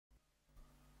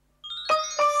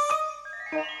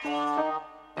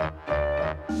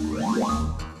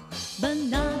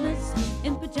Bananas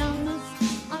in pajamas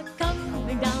are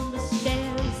coming down the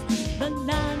stairs.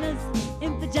 Bananas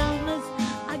in pajamas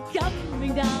are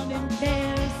coming down in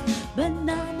pairs.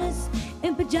 Bananas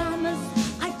in pajamas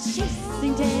are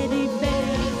chasing teddy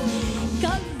bears.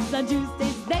 'Cause on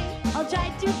Tuesdays they all try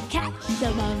to catch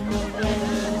them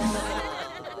unawares.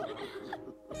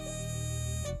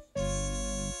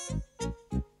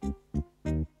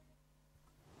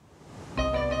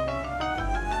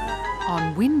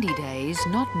 On windy days,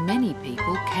 not many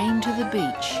people came to the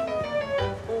beach.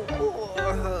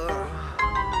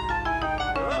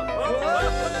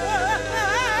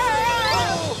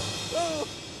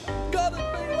 Got it,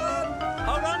 B1!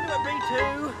 Hold on to it,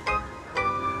 B2.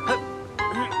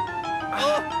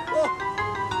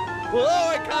 Oh,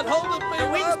 I can't hold it, B1! The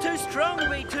wind's too strong,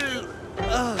 B2.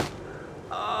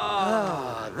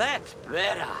 Oh, that's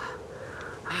better.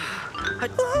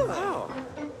 Oh.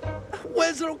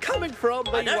 Where's it all coming from,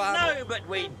 B1? I don't know, but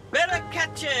we'd better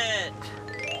catch it.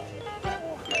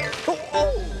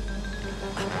 Oh.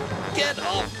 Get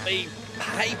off me,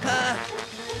 paper!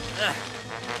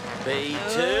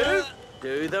 B2,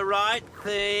 do the right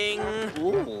thing.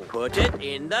 Ooh. Put it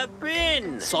in the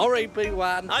bin. Sorry,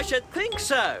 B1. I should think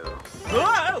so.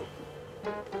 Whoa!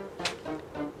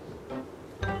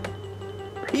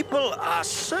 People are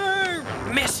so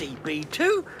messy,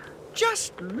 B2.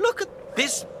 Just look at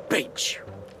this beach.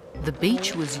 The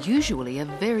beach was usually a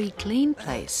very clean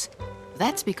place.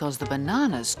 That's because the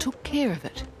bananas took care of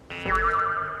it.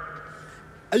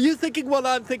 Are you thinking what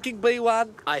I'm thinking,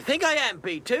 B1? I think I am,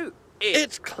 B2.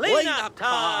 It's clean-up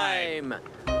time.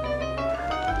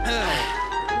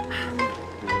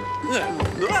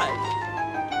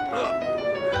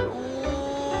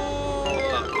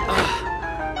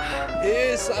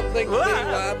 Here's something,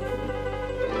 B1.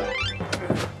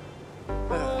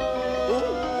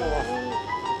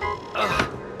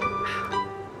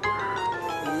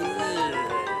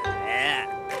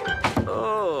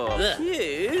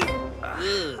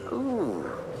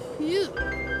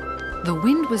 The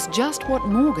wind was just what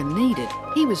Morgan needed.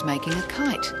 He was making a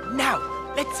kite. Now,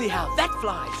 let's see how that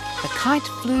flies. The kite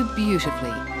flew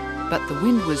beautifully, but the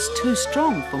wind was too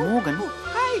strong for Morgan.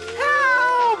 Hey,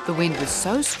 help! The wind was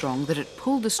so strong that it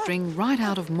pulled the string right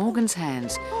out of Morgan's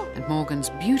hands, and Morgan's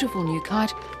beautiful new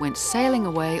kite went sailing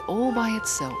away all by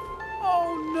itself.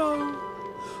 Oh, no.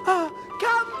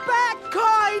 Come back,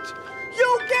 kite!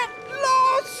 You'll get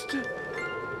lost!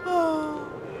 Oh.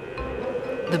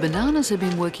 The bananas had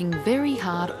been working very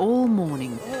hard all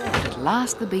morning, but at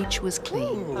last the beach was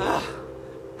clean.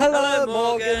 Hello,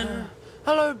 Morgan.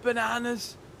 Hello,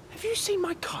 bananas. Have you seen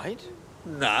my kite?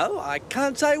 No, I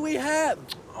can't say we have.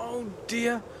 Oh,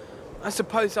 dear. I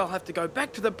suppose I'll have to go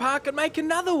back to the park and make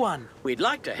another one. We'd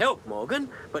like to help, Morgan,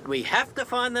 but we have to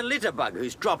find the litter bug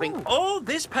who's dropping all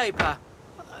this paper.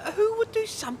 Who would do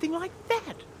something like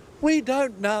that? We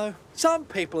don't know. Some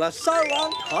people are so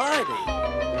untidy.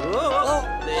 Oh,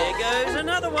 there goes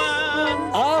another one.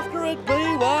 After it,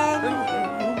 B1.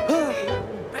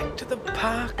 Back to the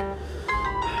park.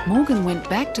 Morgan went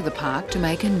back to the park to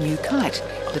make a new kite,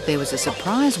 but there was a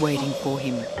surprise waiting for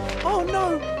him. Oh,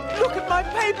 no. Look at my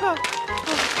paper.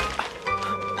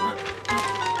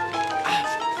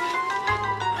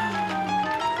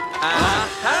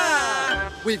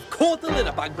 Aha! We've caught the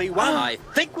litter bug, B1. I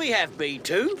think we have,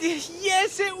 B2.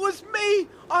 Yes, it was me.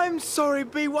 I'm sorry,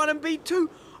 B1 and B2.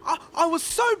 I was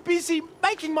so busy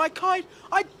making my kite,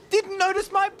 I didn't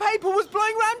notice my paper was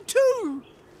blowing around too.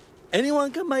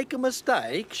 Anyone can make a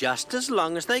mistake. Just as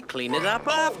long as they clean it up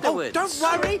afterwards. Oh, don't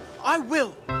worry, I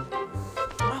will.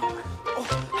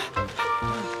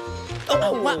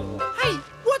 What? Hey,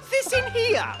 what's this in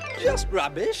here? Just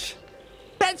rubbish.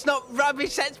 That's not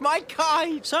rubbish, that's my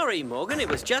kite. Sorry, Morgan, it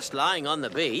was just lying on the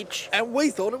beach. And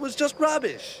we thought it was just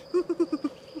rubbish.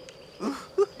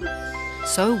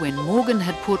 So when Morgan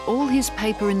had put all his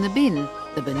paper in the bin,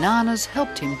 the bananas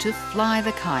helped him to fly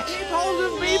the kite. Get hold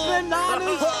of me,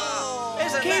 bananas.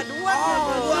 Isn't Keep that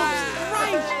wonderful?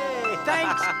 Great.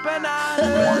 Thanks,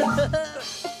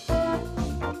 bananas.